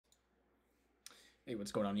Hey,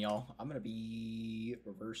 what's going on, y'all? I'm gonna be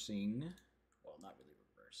reversing, well, not really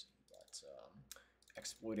reversing, but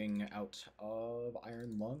exploiting out of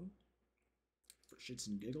Iron Lung for shits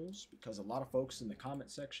and giggles because a lot of folks in the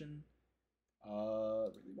comment section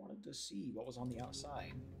really wanted to see what was on the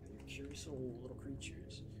outside. They're curious little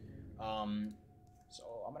creatures. Um, so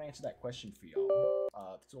I'm gonna answer that question for y'all.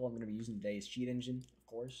 The tool I'm gonna be using today is Cheat Engine, of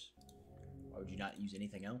course. Why would you not use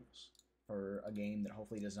anything else for a game that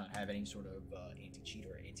hopefully does not have any sort of anti-cheat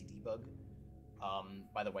or anti-debug?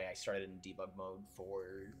 By the way, I started in debug mode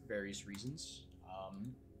for various reasons. I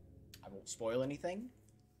won't spoil anything,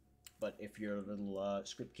 but if you're a little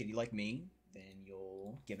script kiddie like me, then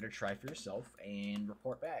you'll give it a try for yourself and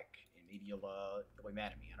report back, and maybe you'll be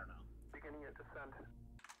mad at me. I don't know. Beginning a descent.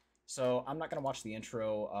 So I'm not gonna watch the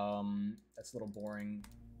intro. That's a little boring.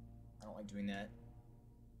 I don't like doing that.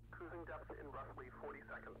 Cruising depth in roughly 40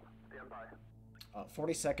 seconds. Stand by.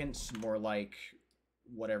 40 seconds, more like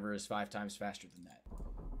whatever is 5 times faster than that.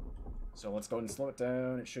 So let's go ahead and slow it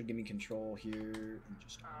down. It should give me control here in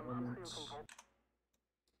just a moment.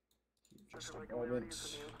 Just a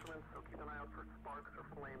moment.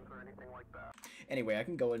 Anyway, I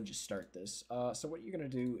can go and just start this. So what you're going to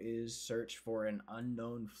do is search for an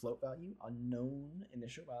unknown float value, unknown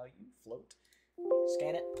initial value, float.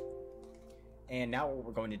 Scan it. And now what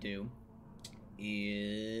we're going to do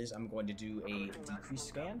is I'm going to do a decrease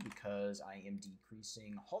scan because I am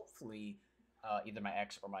decreasing, hopefully, either my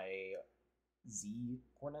X or my Z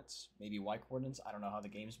coordinates, maybe Y coordinates. I don't know how the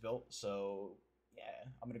game's built, so yeah,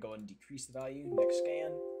 I'm going to go and decrease the value, next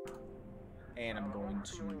scan, and I'm going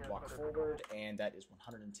to walk forward, and that is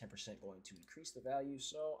 110% going to increase the value,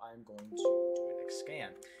 so I'm going to do a next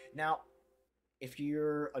scan. Now, if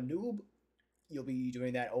you're a noob, you'll be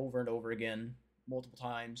doing that over and over again, multiple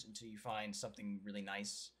times until you find something really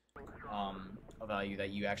nice, a value that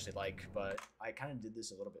you actually like. But I kind of did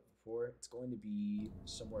this a little bit before. It's going to be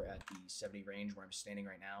somewhere at the 70 range where I'm standing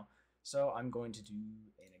right now. So I'm going to do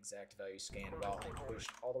an exact value scan while I push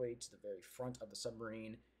all the way to the very front of the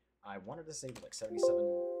submarine. I wanted to say like 77,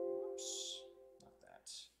 whoops, not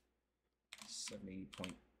that,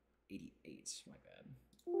 70.88, my bad.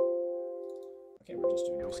 Okay, we're just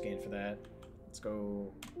doing a scan for that. Let's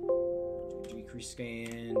go decrease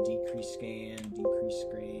scan, decrease scan, decrease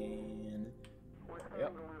scan.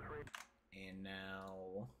 Yep. And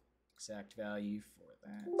now exact value for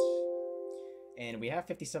that. And we have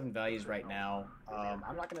 57 values right now.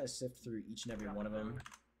 I'm not going to sift through each and every one of them.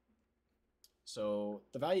 So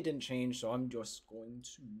the value didn't change, so I'm just going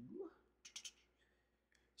to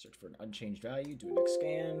search for an unchanged value, do a next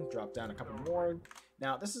scan, drop down a couple more.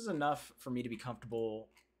 Now, this is enough for me to be comfortable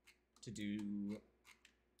to do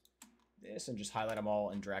this and just highlight them all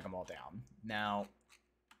and drag them all down. Now,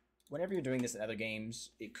 whenever you're doing this in other games,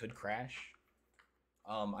 it could crash.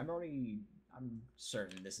 I'm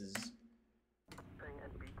certain this is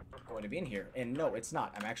going to be in here. And no, it's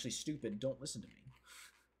not. I'm actually stupid. Don't listen to me.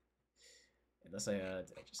 Unless did I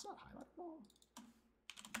just not highlight them all?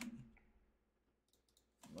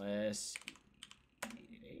 Unless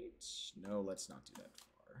 88. No, let's not do that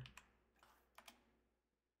far.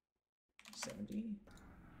 70.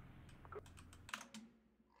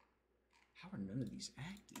 How are none of these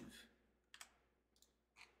active?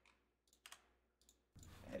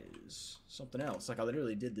 That is something else. Like I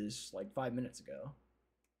literally did this like 5 minutes ago.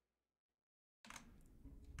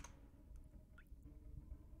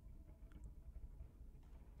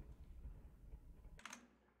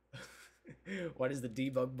 Why does the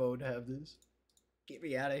debug mode have this? Get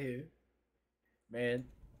me out of here. Man,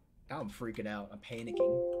 now I'm freaking out. I'm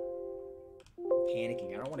panicking. I'm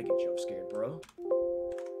panicking. I don't want to get jump scared, bro.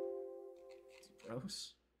 It's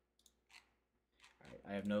gross. Alright,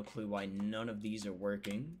 I have no clue why none of these are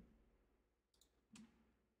working.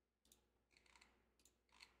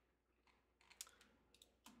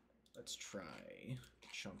 Let's try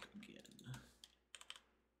chunk again.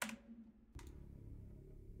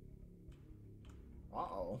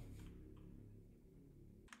 Uh-oh.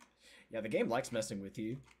 Yeah, the game likes messing with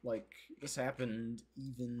you. Like, this happened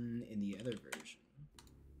even in the other version.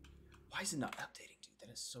 Why is it not updating, dude? That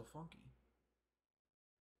is so funky.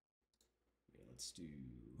 Okay, let's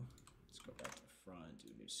go back to the front, do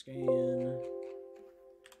a new scan.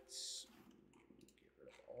 Let's get rid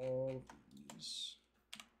of all of these.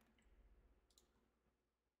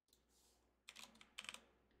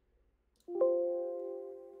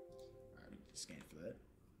 Alright, scan for that.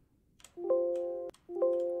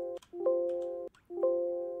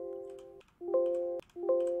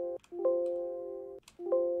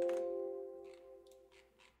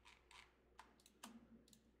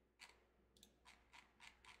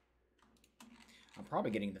 I'm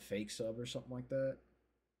probably getting the fake sub or something like that.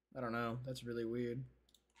 I don't know. That's really weird.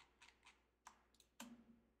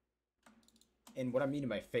 And what I mean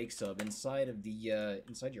by fake sub, inside of the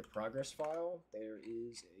inside your progress file, there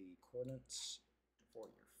is a coordinates for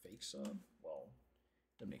your fake sub. Well,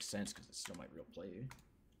 that makes sense because it's still my real player.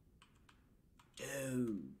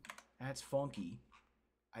 Dude, that's funky.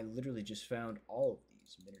 I literally just found all of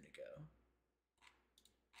these a minute ago.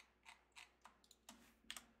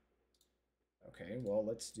 Okay, well,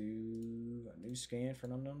 let's do a new scan for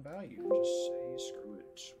an unknown value. Just say, screw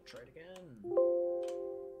it. We'll try it again.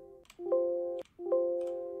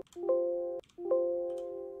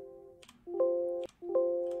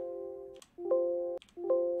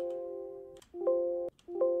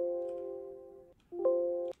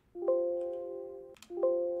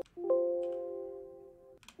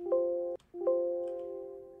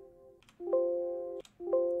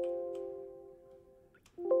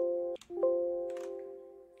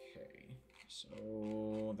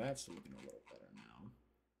 So that's looking a little better now.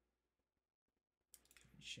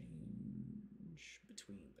 Change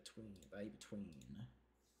value between.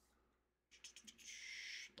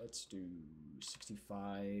 Let's do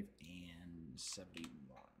 65 and 71.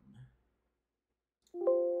 Cool.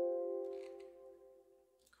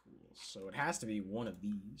 So it has to be one of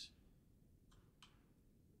these.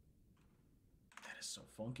 That is so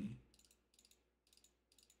funky.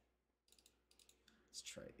 Let's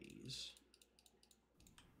try these.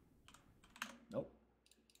 Nope.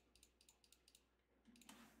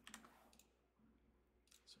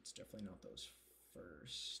 So it's definitely not those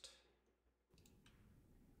first.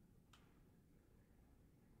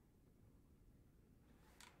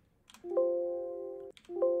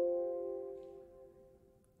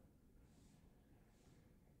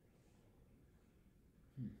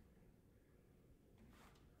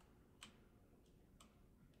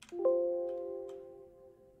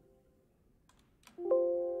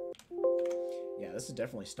 Yeah, this is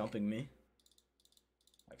definitely stumping me.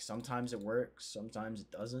 Like, sometimes it works, sometimes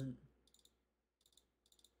it doesn't.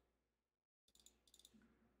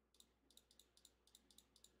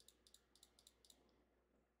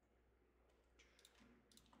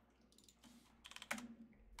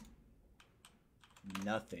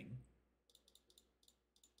 Nothing.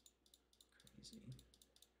 Crazy.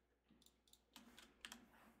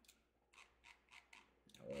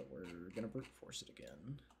 Now we're gonna brute force it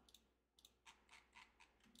again.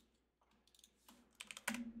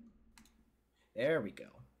 There we go.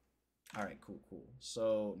 All right, cool.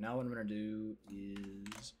 So now what I'm gonna do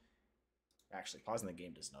is actually pausing the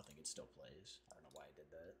game does nothing. It still plays. I don't know why I did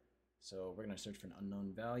that. So we're gonna search for an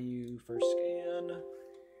unknown value, first scan,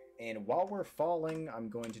 and while we're falling, I'm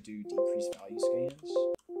going to do decrease value scans.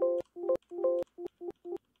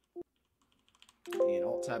 And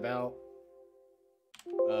Alt Tab out.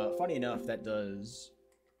 Funny enough, that does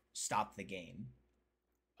stop the game.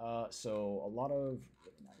 So a lot of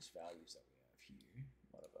really nice values that we have here.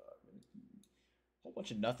 A lot of whole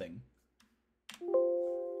bunch of nothing.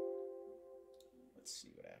 Let's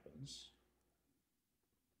see what happens.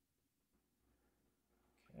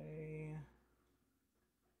 Okay.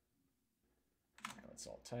 Right, let's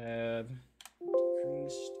Alt Tab.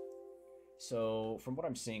 Decreased. So from what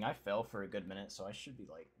I'm seeing, I fell for a good minute, so I should be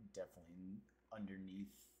like definitely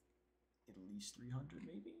underneath at least 300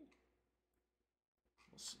 maybe.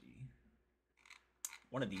 We'll see.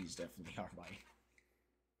 One of these definitely are my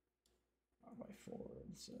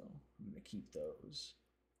forward, so I'm gonna keep those.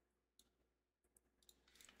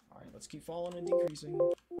 All right, let's keep falling and decreasing.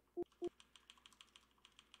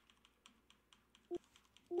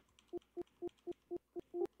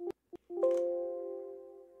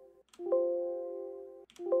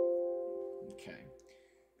 Okay.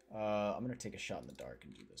 I'm gonna take a shot in the dark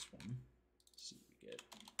and do this one. See what we get.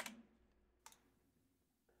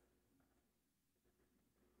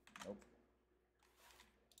 Nope.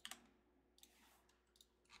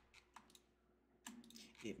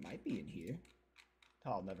 It might be in here.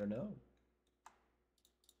 I'll never know.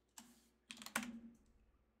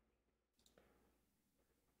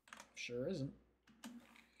 Sure isn't.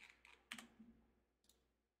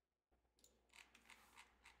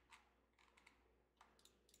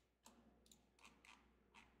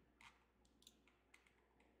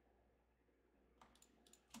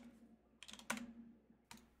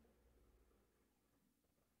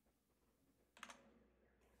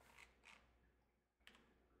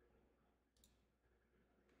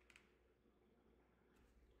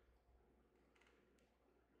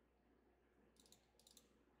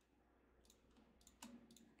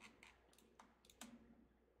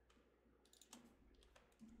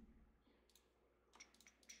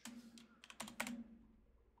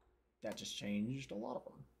 That just changed a lot of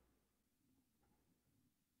them.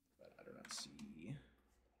 But I do not see.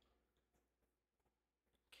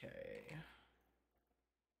 Okay.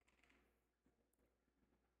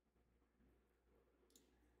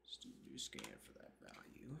 Let's do a new scan for that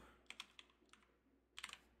value.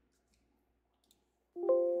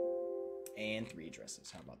 And 3 addresses.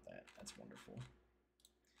 How about that? That's wonderful.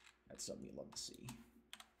 That's something you love to see.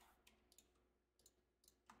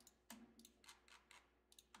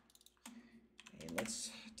 And let's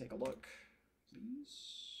take a look,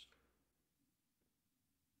 please.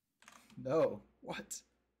 No. What?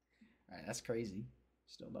 Alright, that's crazy.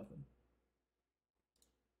 Still nothing.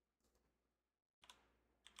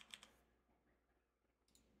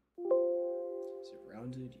 Is it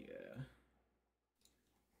rounded? Yeah.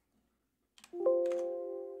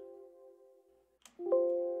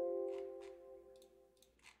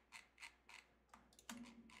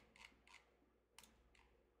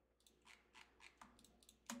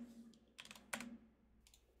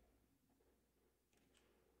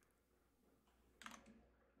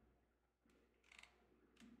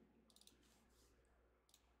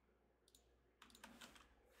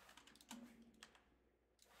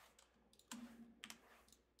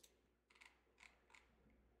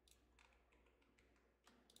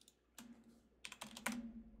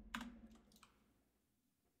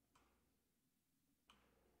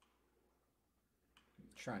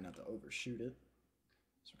 Try not to overshoot it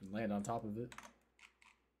so we can land on top of it.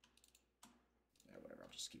 Yeah, whatever,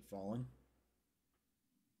 I'll just keep falling.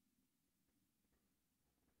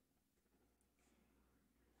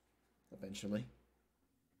 Eventually.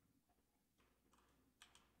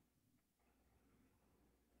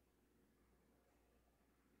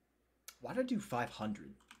 Why did I do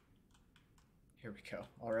 500? Here we go.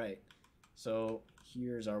 All right. So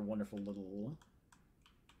here's our wonderful little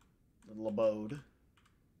abode.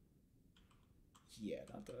 Yeah,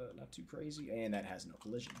 not too crazy, and that has no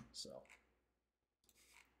collision, so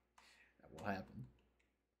that will happen.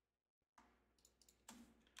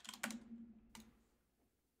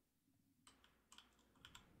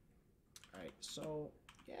 All right, so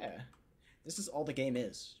yeah, this is all the game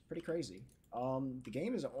is. Pretty crazy. The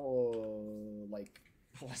game is like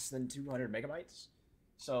less than 200 megabytes.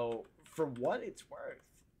 So for what it's worth,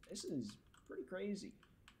 this is pretty crazy.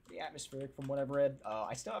 Pretty atmospheric from what I've read.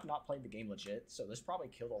 I still have not played the game legit, so this probably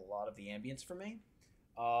killed a lot of the ambience for me.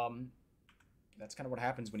 That's kind of what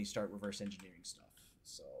happens when you start reverse engineering stuff.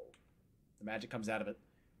 So the magic comes out of it.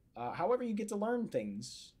 However, you get to learn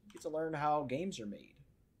things. You get to learn how games are made.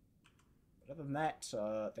 But other than that,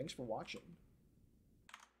 thanks for watching.